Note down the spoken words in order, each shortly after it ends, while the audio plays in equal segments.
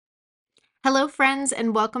Hello, friends,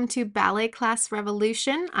 and welcome to Ballet Class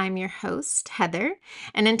Revolution. I'm your host, Heather,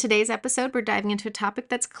 and in today's episode, we're diving into a topic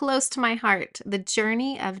that's close to my heart, the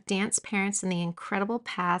journey of dance parents and the incredible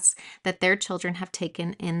paths that their children have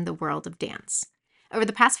taken in the world of dance. Over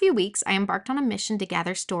the past few weeks, I embarked on a mission to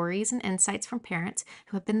gather stories and insights from parents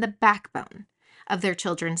who have been the backbone of their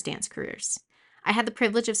children's dance careers. I had the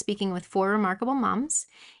privilege of speaking with 4 remarkable moms,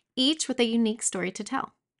 each with a unique story to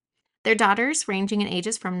tell. Their daughters, ranging in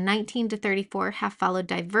ages from 19 to 34, have followed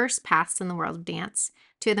diverse paths in the world of dance.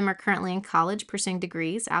 2 of them are currently in college pursuing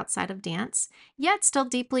degrees outside of dance, yet still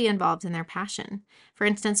deeply involved in their passion. For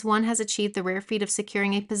instance, one has achieved the rare feat of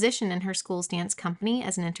securing a position in her school's dance company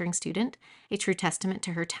as an entering student, a true testament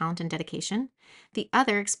to her talent and dedication. The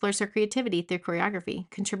other explores her creativity through choreography,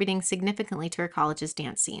 contributing significantly to her college's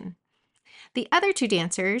dance scene. The other 2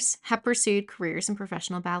 dancers have pursued careers in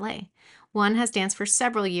professional ballet. One has danced for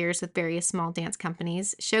several years with various small dance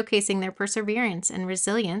companies, showcasing their perseverance and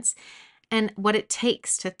resilience and what it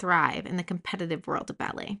takes to thrive in the competitive world of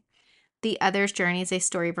ballet. The other's journey is a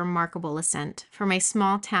story of remarkable ascent, from a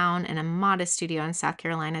small town and a modest studio in South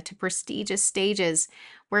Carolina to prestigious stages,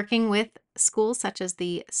 working with schools such as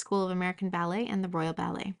the School of American Ballet and the Royal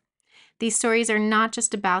Ballet. These stories are not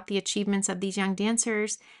just about the achievements of these young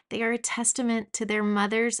dancers, they are a testament to their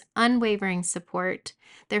mother's unwavering support,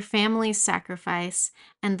 their family's sacrifice,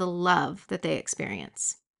 and the love that they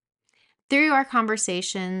experience. Through our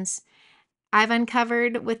conversations, I've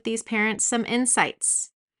uncovered with these parents some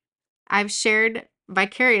insights. I've shared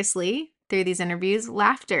vicariously through these interviews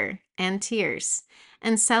laughter and tears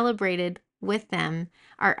and celebrated with them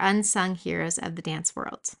our unsung heroes of the dance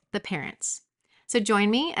world, the parents. So join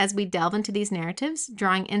me as we delve into these narratives,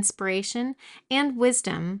 drawing inspiration and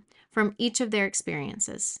wisdom from each of their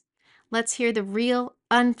experiences. Let's hear the real,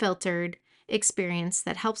 unfiltered experience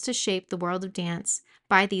that helps to shape the world of dance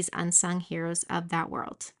by these unsung heroes of that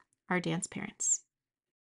world, our dance parents.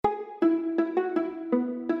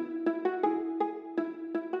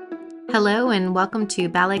 Hello, and welcome to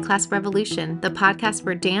Ballet Class Revolution, the podcast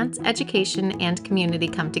where dance, education, and community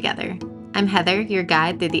come together. I'm Heather, your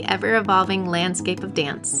guide through the ever-evolving landscape of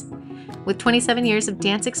dance. With 27 years of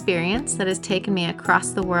dance experience that has taken me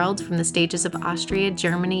across the world from the stages of Austria,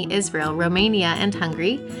 Germany, Israel, Romania, and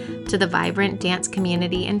Hungary to the vibrant dance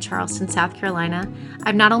community in Charleston, South Carolina,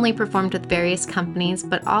 I've not only performed with various companies,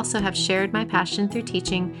 but also have shared my passion through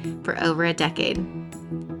teaching for over a decade.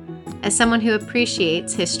 As someone who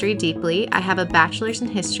appreciates history deeply, I have a bachelor's in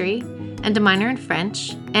history and a minor in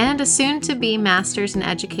French, and a soon-to-be master's in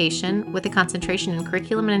education with a concentration in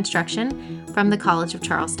curriculum and instruction from the College of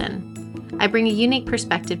Charleston. I bring a unique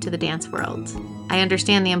perspective to the dance world. I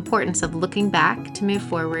understand the importance of looking back to move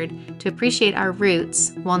forward, to appreciate our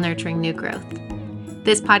roots while nurturing new growth.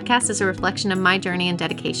 This podcast is a reflection of my journey and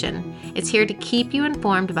dedication. It's here to keep you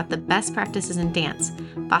informed about the best practices in dance,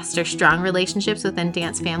 foster strong relationships within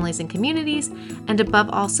dance families and communities, and above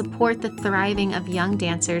all, support the thriving of young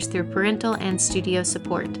dancers through parental and studio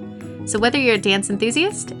support. So whether you're a dance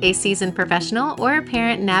enthusiast, a seasoned professional, or a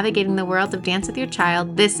parent navigating the world of dance with your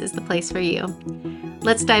child, this is the place for you.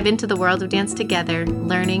 Let's dive into the world of dance together,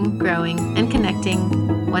 learning, growing, and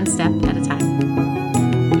connecting one step at a time.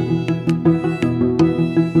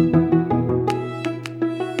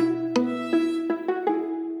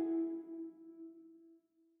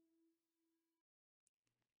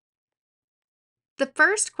 The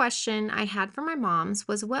first question I had for my moms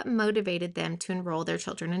was what motivated them to enroll their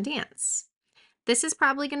children in dance. This is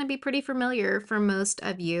probably going to be pretty familiar for most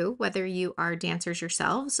of you, whether you are dancers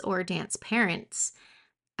yourselves or dance parents.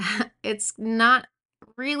 It's not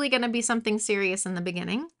really going to be something serious in the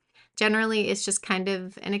beginning. Generally, it's just kind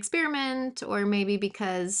of an experiment, or maybe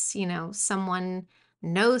because, someone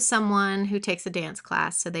knows someone who takes a dance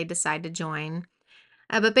class, so they decide to join.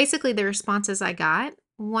 But basically, the responses I got,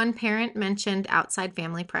 one parent mentioned outside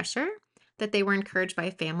family pressure, that they were encouraged by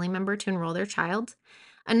a family member to enroll their child.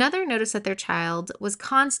 Another noticed that their child was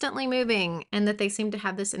constantly moving and that they seemed to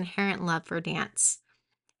have this inherent love for dance.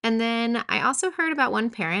 And then I also heard about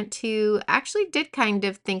one parent who actually did kind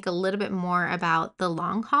of think a little bit more about the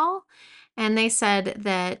long haul. And they said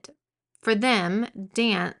that for them,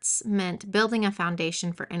 dance meant building a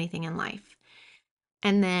foundation for anything in life.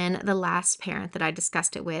 And then the last parent that I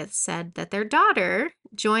discussed it with said that their daughter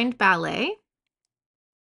joined ballet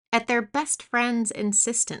at their best friend's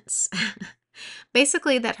insistence.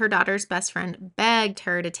 Basically, that her daughter's best friend begged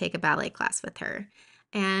her to take a ballet class with her.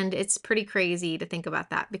 And it's pretty crazy to think about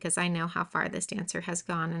that because I know how far this dancer has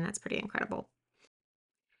gone, and that's pretty incredible.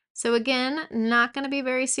 So again, not going to be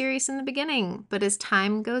very serious in the beginning, but as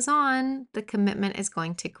time goes on, the commitment is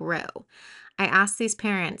going to grow. I asked these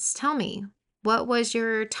parents, tell me, what was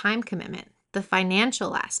your time commitment, the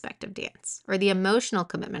financial aspect of dance, or the emotional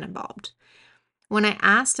commitment involved? When I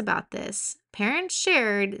asked about this, parents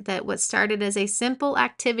shared that what started as a simple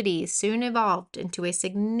activity soon evolved into a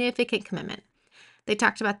significant commitment. They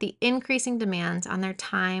talked about the increasing demands on their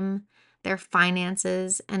time, their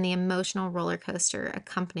finances, and the emotional roller coaster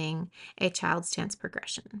accompanying a child's dance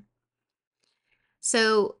progression.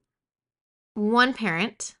 So, one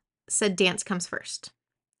parent said dance comes first,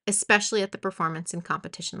 especially at the performance and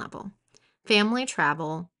competition level. Family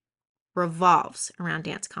travel revolves around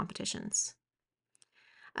dance competitions.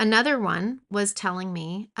 Another one was telling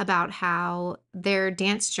me about how their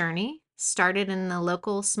dance journey started in the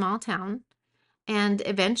local small town. And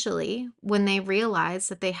eventually, when they realized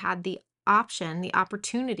that they had the option, the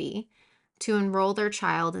opportunity to enroll their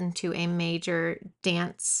child into a major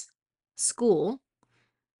dance school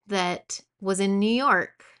that was in New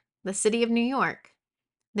York, the city of New York,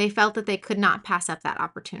 they felt that they could not pass up that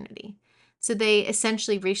opportunity. So they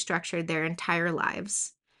essentially restructured their entire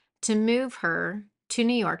lives to move her to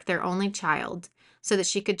New York, their only child, so that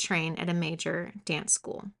she could train at a major dance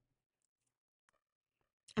school.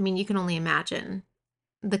 I mean, you can only imagine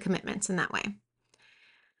the commitments in that way.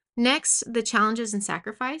 Next, the challenges and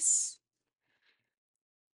sacrifice.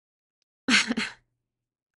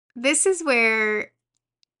 This is where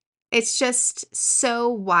it's just so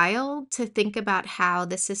wild to think about how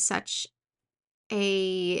this is such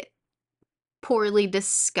a poorly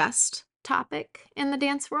discussed topic in the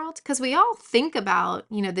dance world, because we all think about,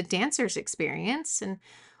 the dancer's experience and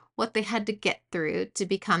what they had to get through to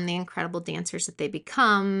become the incredible dancers that they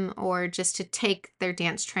become, or just to take their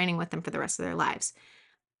dance training with them for the rest of their lives.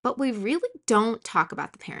 But we really don't talk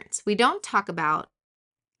about the parents. We don't talk about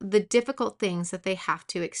the difficult things that they have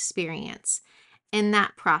to experience in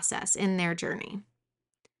that process, in their journey.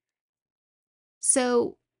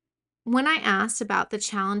 So, when I asked about the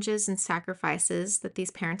challenges and sacrifices that these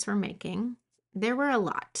parents were making, there were a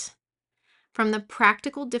lot. From the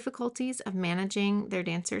practical difficulties of managing their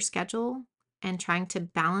dancer schedule and trying to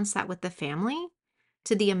balance that with the family,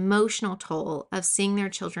 to the emotional toll of seeing their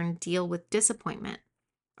children deal with disappointment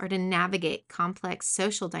or to navigate complex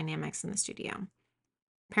social dynamics in the studio.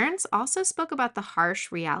 Parents also spoke about the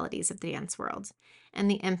harsh realities of the dance world and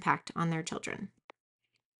the impact on their children.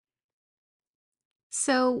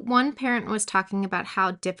 So, one parent was talking about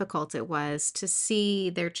how difficult it was to see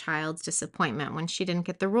their child's disappointment when she didn't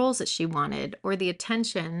get the roles that she wanted or the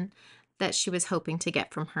attention that she was hoping to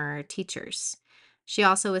get from her teachers. She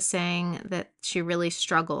also was saying that she really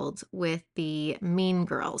struggled with the mean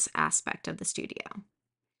girls aspect of the studio.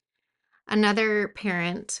 Another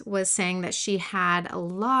parent was saying that she had a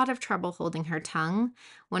lot of trouble holding her tongue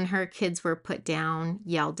when her kids were put down,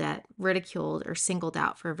 yelled at, ridiculed, or singled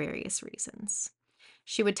out for various reasons.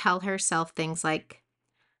 She would tell herself things like,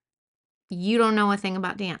 you don't know a thing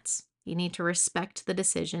about dance. You need to respect the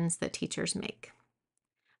decisions that teachers make.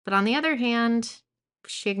 But on the other hand,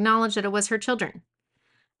 she acknowledged that it was her children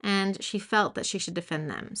and she felt that she should defend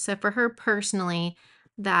them. So for her personally,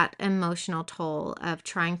 that emotional toll of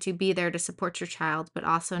trying to be there to support your child, but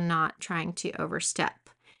also not trying to overstep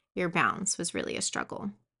your bounds was really a struggle.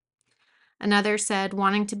 Another said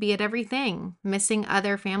wanting to be at everything, missing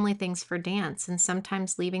other family things for dance, and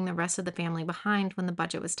sometimes leaving the rest of the family behind when the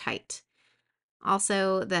budget was tight.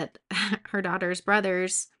 Also, that her daughter's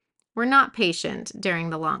brothers were not patient during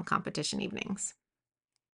the long competition evenings.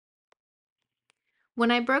 When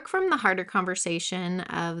I broke from the harder conversation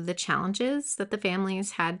of the challenges that the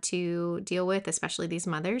families had to deal with, especially these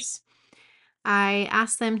mothers, I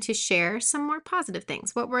asked them to share some more positive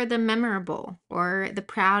things. What were the memorable or the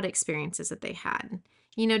proud experiences that they had?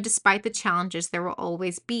 Despite the challenges, there will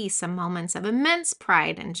always be some moments of immense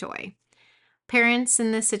pride and joy. Parents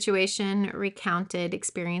in this situation recounted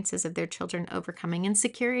experiences of their children overcoming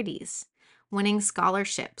insecurities, winning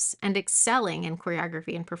scholarships, and excelling in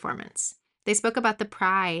choreography and performance. They spoke about the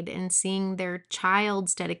pride in seeing their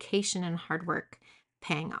child's dedication and hard work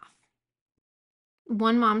paying off.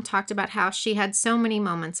 One mom talked about how she had so many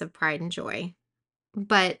moments of pride and joy,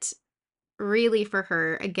 but really for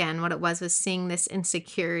her, again, what it was seeing this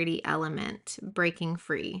insecurity element breaking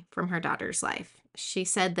free from her daughter's life. She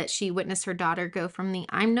said that she witnessed her daughter go from the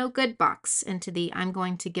I'm no good box into the I'm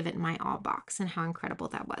going to give it my all box, and how incredible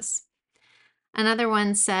that was. Another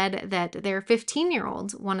one said that their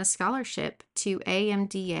 15-year-old won a scholarship to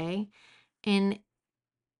AMDA in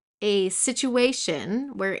a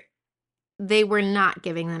situation where they were not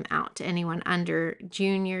giving them out to anyone under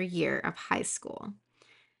junior year of high school.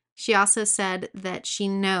 She also said that she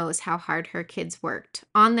knows how hard her kids worked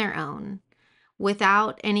on their own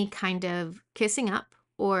without any kind of kissing up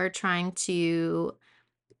or trying to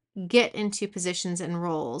get into positions and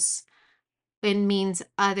roles in means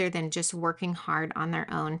other than just working hard on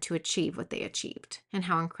their own to achieve what they achieved, and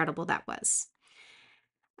how incredible that was.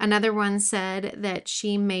 Another one said that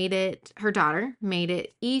her daughter made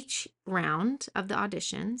it each round of the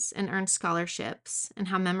auditions and earned scholarships, and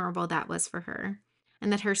how memorable that was for her.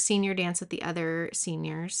 And that her senior dance with the other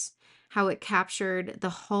seniors, how it captured the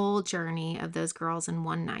whole journey of those girls in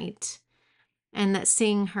one night. And that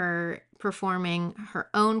seeing her performing her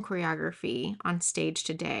own choreography on stage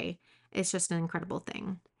today is just an incredible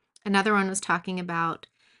thing. Another one was talking about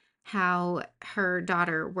how her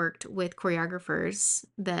daughter worked with choreographers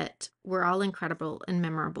that were all incredible and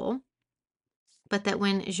memorable, but that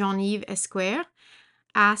when Jean-Yves Esquire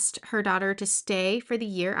asked her daughter to stay for the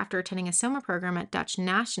year after attending a summer program at Dutch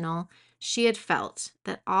National, she had felt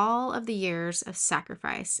that all of the years of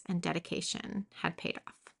sacrifice and dedication had paid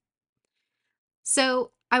off.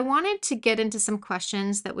 So I wanted to get into some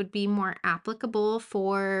questions that would be more applicable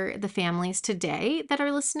for the families today that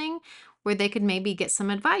are listening, where they could maybe get some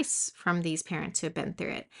advice from these parents who have been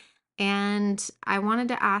through it. And I wanted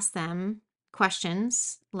to ask them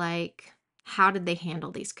questions like, how did they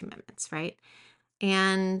handle these commitments, right?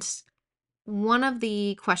 And one of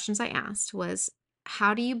the questions I asked was,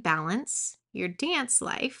 how do you balance your dance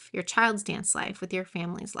life, your child's dance life, with your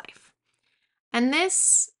family's life? And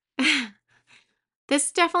this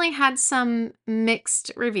This definitely had some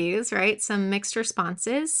mixed reviews, right? Some mixed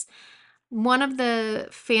responses. One of the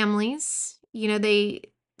families, they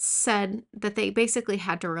said that they basically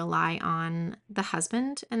had to rely on the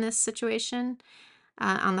husband in this situation,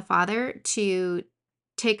 on the father, to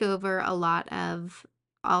take over a lot of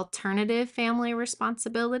alternative family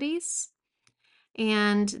responsibilities,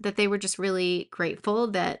 and that they were just really grateful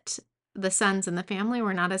that the sons in the family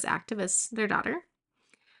were not as active as their daughter.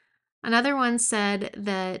 Another one said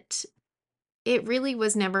that it really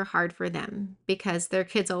was never hard for them because their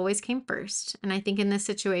kids always came first. And I think in this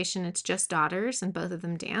situation, it's just daughters and both of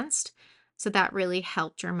them danced. So that really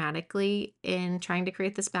helped dramatically in trying to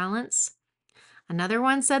create this balance. Another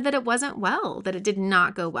one said that it wasn't well, that it did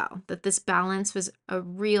not go well, that this balance was a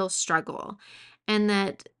real struggle, and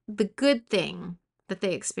that the good thing that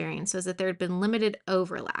they experienced was that there had been limited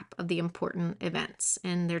overlap of the important events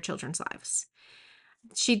in their children's lives.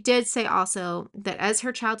 She did say also that as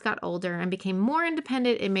her child got older and became more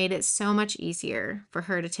independent, it made it so much easier for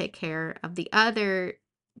her to take care of the other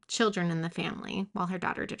children in the family while her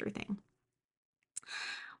daughter did her thing.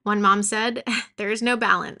 One mom said, there is no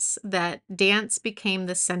balance, that dance became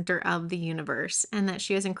the center of the universe, and that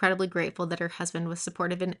she was incredibly grateful that her husband was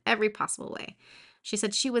supportive in every possible way. She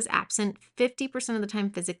said she was absent 50% of the time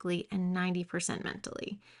physically and 90%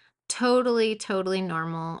 mentally. Totally, totally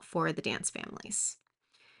normal for the dance families.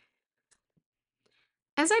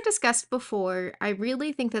 As I discussed before, I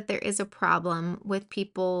really think that there is a problem with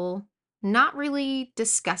people not really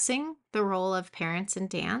discussing the role of parents in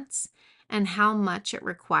dance and how much it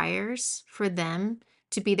requires for them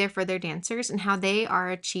to be there for their dancers, and how they are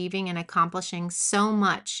achieving and accomplishing so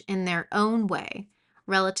much in their own way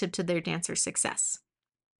relative to their dancer's success.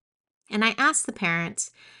 And I asked the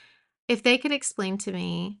parents if they could explain to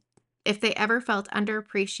me if they ever felt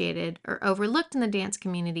underappreciated or overlooked in the dance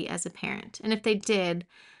community as a parent. And if they did,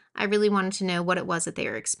 I really wanted to know what it was that they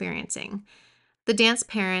were experiencing. The dance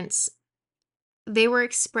parents, they were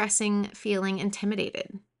expressing feeling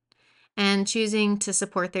intimidated and choosing to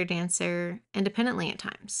support their dancer independently at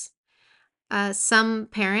times. Some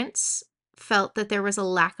parents felt that there was a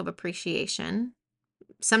lack of appreciation,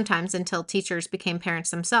 sometimes until teachers became parents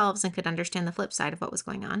themselves and could understand the flip side of what was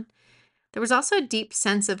going on. There was also a deep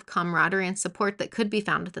sense of camaraderie and support that could be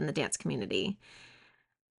found within the dance community.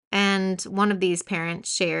 And one of these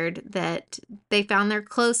parents shared that they found their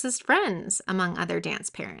closest friends among other dance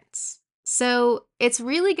parents. So it's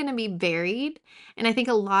really going to be varied. And I think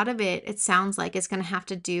a lot of it sounds like it's going to have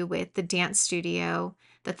to do with the dance studio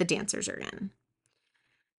that the dancers are in.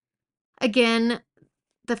 Again,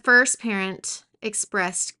 the first parent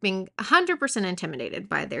expressed being 100% intimidated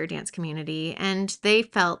by their dance community, and they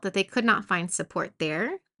felt that they could not find support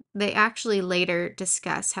there. They actually later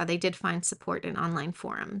discussed how they did find support in online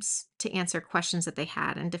forums to answer questions that they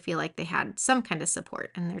had and to feel like they had some kind of support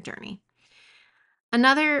in their journey.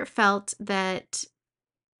 Another felt that,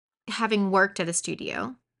 having worked at a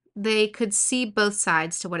studio, they could see both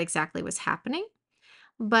sides to what exactly was happening,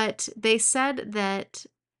 but they said that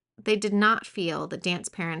they did not feel that dance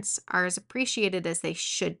parents are as appreciated as they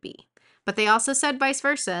should be. But they also said vice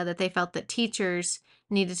versa, that they felt that teachers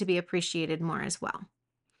needed to be appreciated more as well.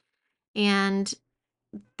 And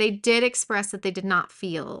they did express that they did not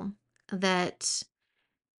feel that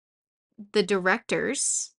the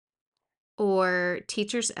directors or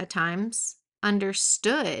teachers at times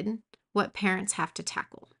understood what parents have to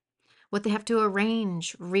tackle, what they have to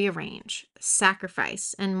arrange, rearrange,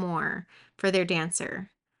 sacrifice, and more for their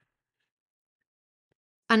dancer.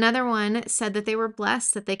 Another one said that they were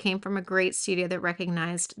blessed that they came from a great studio that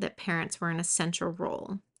recognized that parents were an essential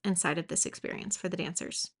role inside of this experience for the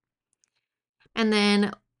dancers. And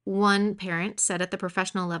then one parent said at the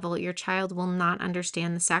professional level, your child will not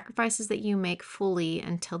understand the sacrifices that you make fully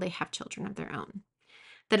until they have children of their own.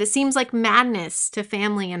 That it seems like madness to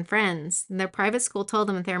family and friends. And their private school told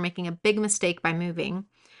them that they were making a big mistake by moving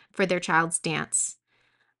for their child's dance.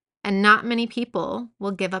 And not many people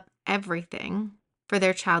will give up everything for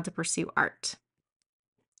their child to pursue art.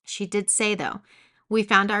 She did say, though, we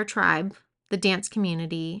found our tribe, the dance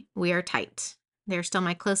community. We are tight. They're still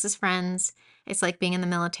my closest friends. It's like being in the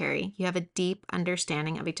military. You have a deep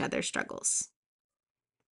understanding of each other's struggles.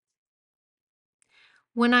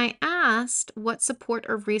 When I asked what support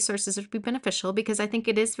or resources would be beneficial, because I think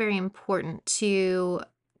it is very important to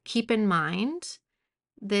keep in mind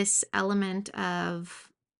this element of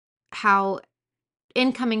how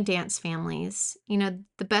incoming dance families,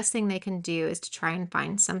 the best thing they can do is to try and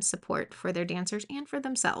find some support for their dancers and for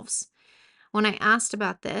themselves. When I asked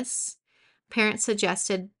about this, parents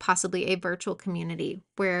suggested possibly a virtual community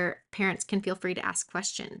where parents can feel free to ask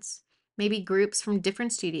questions, maybe groups from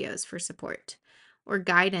different studios for support, or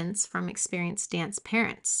guidance from experienced dance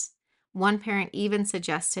parents. One parent even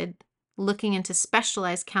suggested looking into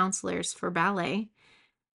specialized counselors for ballet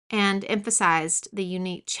and emphasized the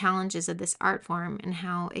unique challenges of this art form and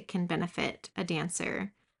how it can benefit a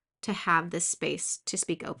dancer to have this space to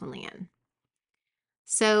speak openly in.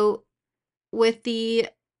 So, with the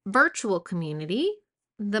virtual community,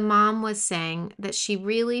 the mom was saying that she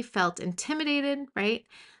really felt intimidated, right?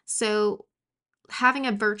 So, having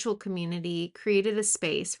a virtual community created a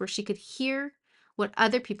space where she could hear what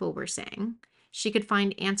other people were saying. She could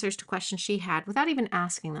find answers to questions she had without even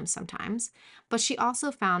asking them sometimes. But she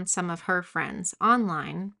also found some of her friends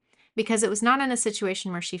online because it was not in a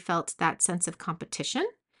situation where she felt that sense of competition,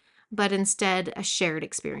 but instead a shared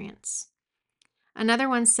experience. Another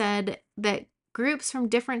one said that groups from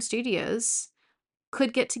different studios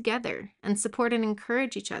could get together and support and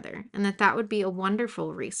encourage each other, and that would be a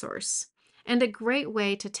wonderful resource and a great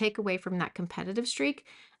way to take away from that competitive streak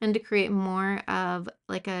and to create more of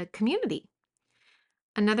like a community.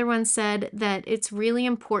 Another one said that it's really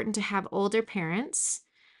important to have older parents,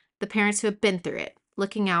 the parents who have been through it,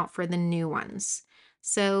 looking out for the new ones.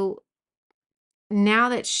 So now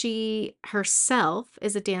that she herself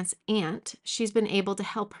is a dance aunt, she's been able to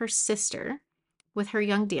help her sister with her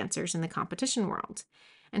young dancers in the competition world,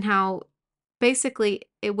 and how basically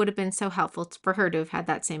it would have been so helpful for her to have had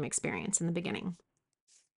that same experience in the beginning.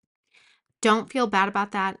 Don't feel bad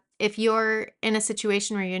about that. If you're in a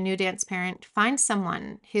situation where you're a new dance parent, find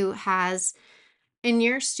someone who has in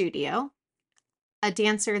your studio a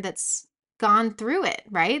dancer that's gone through it,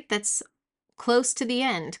 right? That's close to the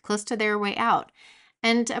end, close to their way out,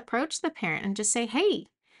 and approach the parent and just say, hey,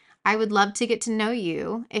 I would love to get to know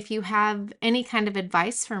you. If you have any kind of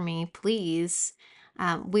advice for me, please.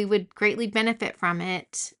 We would greatly benefit from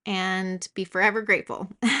it and be forever grateful.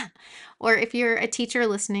 Or if you're a teacher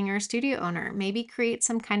listening or a studio owner, maybe create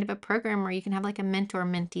some kind of a program where you can have like a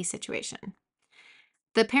mentor-mentee situation.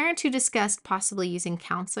 The parent who discussed possibly using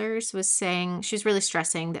counselors was saying she was really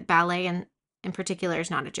stressing that ballet in particular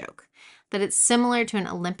is not a joke, that it's similar to an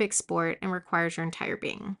Olympic sport and requires your entire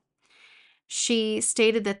being. She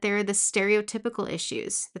stated that there are the stereotypical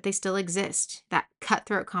issues, that they still exist, that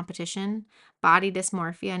cutthroat competition, body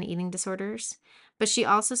dysmorphia, and eating disorders. But she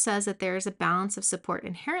also says that there is a balance of support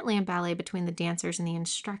inherently in ballet between the dancers and the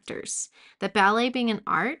instructors. That ballet being an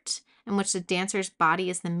art in which the dancer's body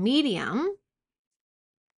is the medium,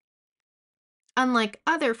 unlike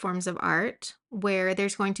other forms of art where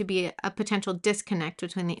there's going to be a potential disconnect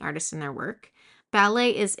between the artist and their work,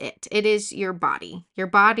 ballet is it. It is your body. Your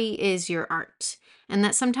body is your art. And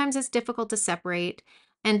that sometimes it's difficult to separate.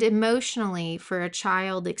 And emotionally, for a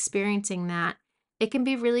child experiencing that, it can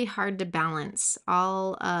be really hard to balance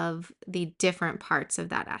all of the different parts of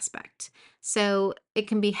that aspect. So it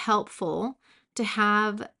can be helpful to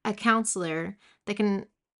have a counselor that can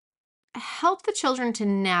help the children to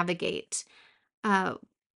navigate uh,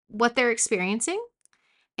 what they're experiencing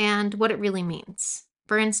and what it really means.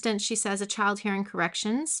 For instance, she says a child hearing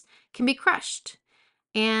corrections can be crushed.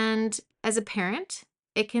 And as a parent,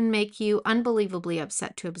 it can make you unbelievably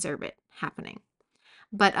upset to observe it happening.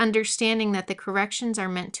 but understanding that the corrections are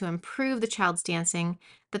meant to improve the child's dancing,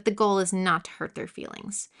 that the goal is not to hurt their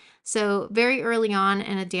feelings. So very early on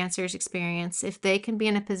in a dancer's experience, if they can be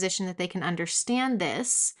in a position that they can understand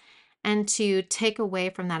this and to take away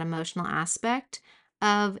from that emotional aspect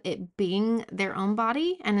of it being their own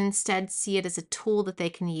body and instead see it as a tool that they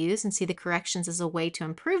can use and see the corrections as a way to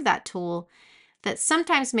improve that tool, that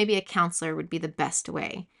sometimes maybe a counselor would be the best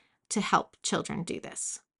way to help children do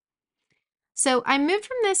this. So I moved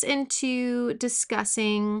from this into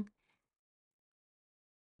discussing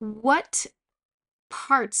what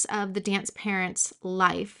parts of the dance parent's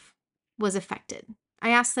life was affected. I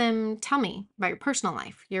asked them, tell me about your personal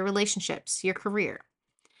life, your relationships, your career.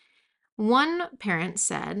 One parent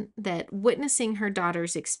said that witnessing her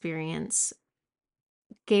daughter's experience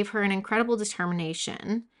gave her an incredible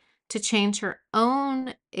determination to change her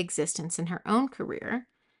own existence and her own career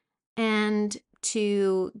and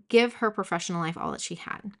to give her professional life all that she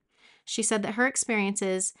had. She said that her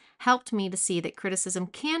experiences helped me to see that criticism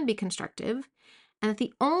can be constructive and that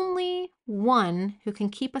the only one who can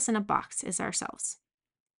keep us in a box is ourselves.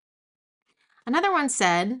 Another one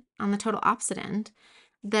said, on the total opposite end,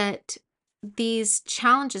 that these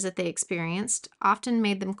challenges that they experienced often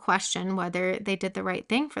made them question whether they did the right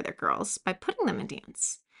thing for their girls by putting them in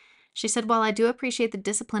dance. She said, while I do appreciate the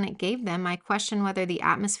discipline it gave them, I question whether the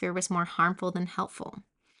atmosphere was more harmful than helpful.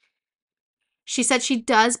 She said she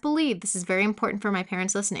does believe, this is very important for my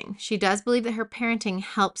parents listening, she does believe that her parenting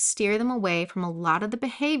helped steer them away from a lot of the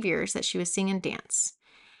behaviors that she was seeing in dance,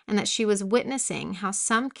 and that she was witnessing how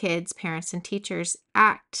some kids, parents, and teachers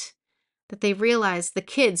act, that the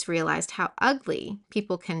kids realized how ugly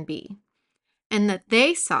people can be, and that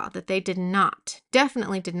they saw that they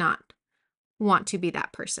definitely did not want to be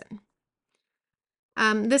that person.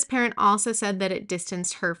 This parent also said that it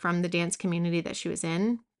distanced her from the dance community that she was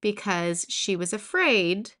in because she was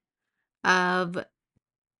afraid of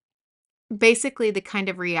basically the kind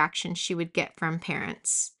of reaction she would get from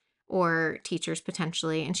parents or teachers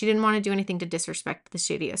potentially. And she didn't want to do anything to disrespect the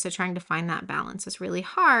studio. So trying to find that balance was really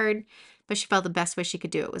hard, but she felt the best way she could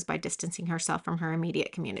do it was by distancing herself from her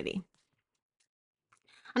immediate community.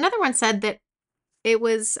 Another one said that it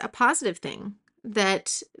was a positive thing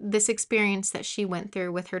that this experience that she went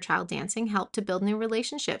through with her child dancing helped to build new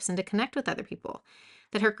relationships and to connect with other people,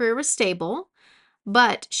 that her career was stable,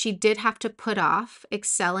 but she did have to put off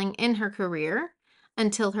excelling in her career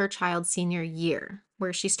until her child's senior year,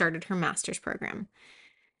 where she started her master's program.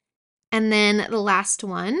 And then the last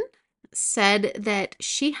one said that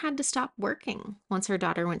she had to stop working once her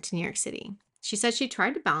daughter went to New York City. She said she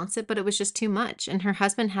tried to balance it, but it was just too much, and her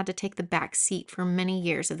husband had to take the back seat for many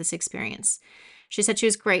years of this experience. She said she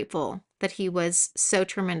was grateful that he was so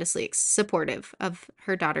tremendously supportive of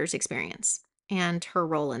her daughter's experience and her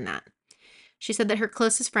role in that. She said that her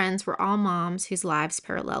closest friends were all moms whose lives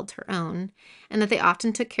paralleled her own, and that they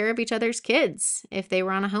often took care of each other's kids if they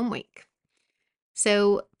were on a home week.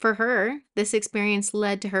 So for her, this experience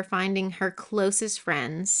led to her finding her closest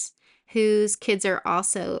friends whose kids are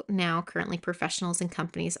also now currently professionals in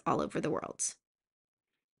companies all over the world.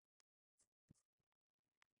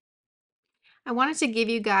 I wanted to give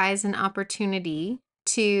you guys an opportunity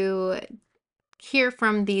to hear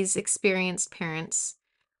from these experienced parents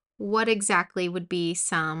what exactly would be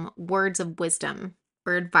some words of wisdom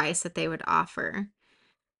or advice that they would offer.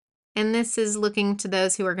 And this is looking to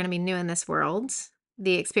those who are going to be new in this world,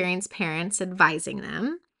 the experienced parents advising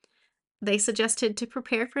them. They suggested to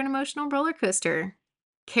prepare for an emotional roller coaster.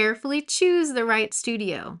 Carefully choose the right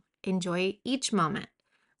studio. Enjoy each moment.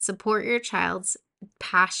 Support your child's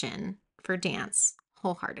passion for dance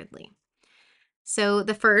wholeheartedly. So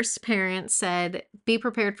the first parent said, be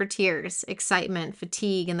prepared for tears, excitement,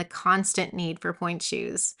 fatigue, and the constant need for pointe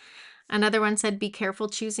shoes. Another one said, be careful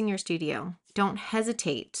choosing your studio. Don't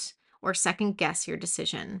hesitate or second guess your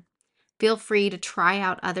decision. Feel free to try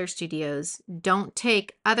out other studios. Don't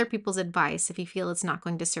take other people's advice if you feel it's not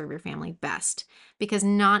going to serve your family best, because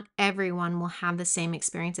not everyone will have the same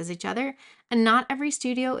experience as each other, and not every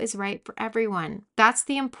studio is right for everyone. That's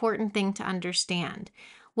the important thing to understand.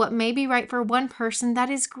 What may be right for one person,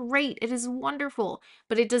 that is great. It is wonderful,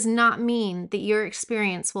 but it does not mean that your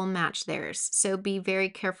experience will match theirs. So be very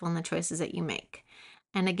careful in the choices that you make.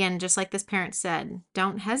 And again, just like this parent said,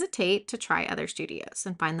 don't hesitate to try other studios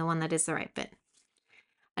and find the one that is the right fit.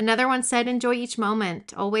 Another one said, enjoy each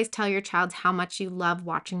moment. Always tell your child how much you love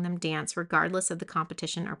watching them dance, regardless of the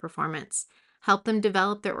competition or performance. Help them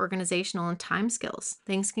develop their organizational and time skills.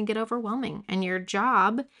 Things can get overwhelming, and your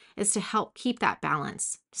job is to help keep that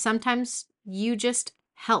balance. Sometimes you just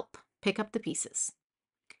help pick up the pieces.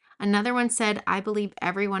 Another one said, I believe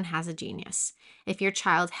everyone has a genius. If your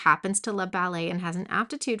child happens to love ballet and has an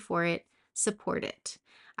aptitude for it, support it.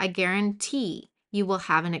 I guarantee you will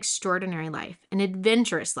have an extraordinary life, an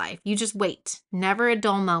adventurous life. You just wait, never a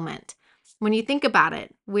dull moment. When you think about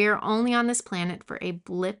it, we are only on this planet for a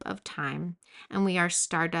blip of time, and we are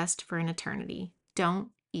stardust for an eternity. Don't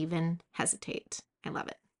even hesitate. I love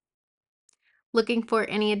it. Looking for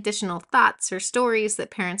any additional thoughts or stories that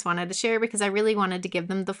parents wanted to share because I really wanted to give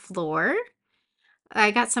them the floor.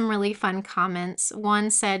 I got some really fun comments.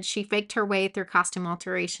 One said she faked her way through costume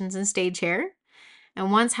alterations and stage hair,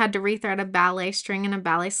 and once had to rethread a ballet string in a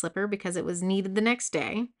ballet slipper because it was needed the next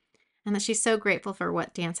day, and that she's so grateful for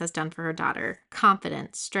what dance has done for her daughter.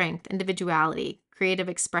 Confidence, strength, individuality, creative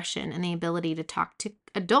expression, and the ability to talk to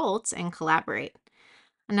adults and collaborate.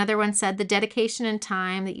 Another one said the dedication and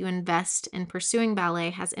time that you invest in pursuing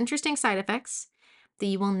ballet has interesting side effects, that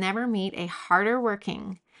you will never meet a harder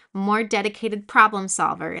working, more dedicated problem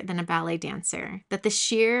solver than a ballet dancer, that the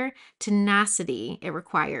sheer tenacity it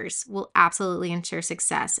requires will absolutely ensure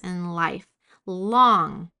success in life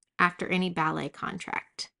long after any ballet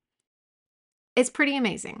contract. It's pretty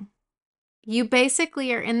amazing. You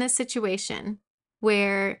basically are in this situation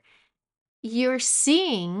where you're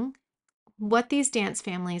seeing what these dance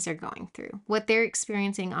families are going through, what they're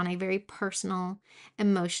experiencing on a very personal,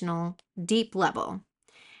 emotional, deep level,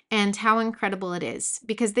 and how incredible it is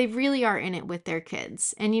because they really are in it with their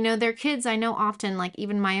kids. And their kids, I know often, like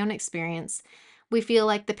even my own experience, we feel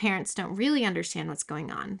like the parents don't really understand what's going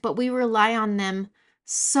on, but we rely on them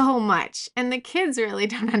so much, and the kids really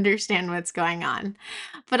don't understand what's going on.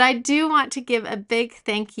 But I do want to give a big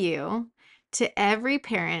thank you to every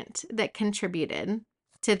parent that contributed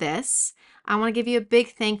to this. I want to give you a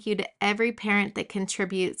big thank you to every parent that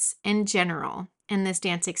contributes in general in this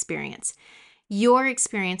dance experience. Your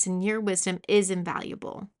experience and your wisdom is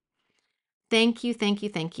invaluable. Thank you, thank you,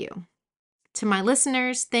 thank you. To my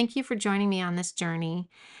listeners, thank you for joining me on this journey.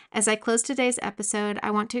 As I close today's episode,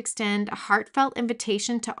 I want to extend a heartfelt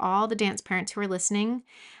invitation to all the dance parents who are listening.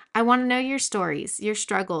 I want to know your stories, your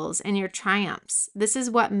struggles, and your triumphs. This is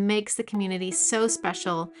what makes the community so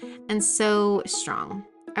special and so strong.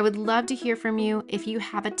 I would love to hear from you if you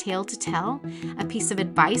have a tale to tell, a piece of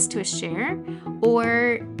advice to share,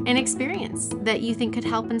 or an experience that you think could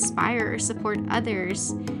help inspire or support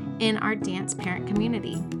others in our dance parent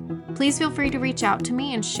community. Please feel free to reach out to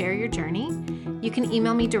me and share your journey. You can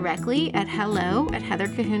email me directly at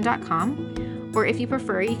hello@heathercahoon.com, or if you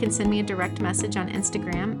prefer, you can send me a direct message on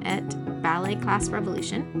Instagram at Ballet Class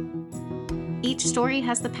Revolution. Each story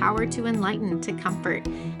has the power to enlighten, to comfort,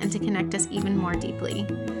 and to connect us even more deeply.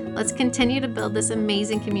 Let's continue to build this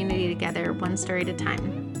amazing community together, one story at a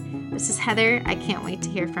time. This is Heather. I can't wait to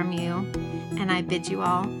hear from you, and I bid you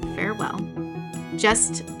all farewell.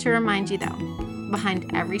 Just to remind you though,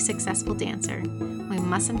 behind every successful dancer, we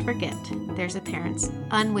mustn't forget there's a parent's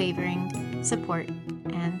unwavering support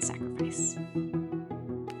and sacrifice.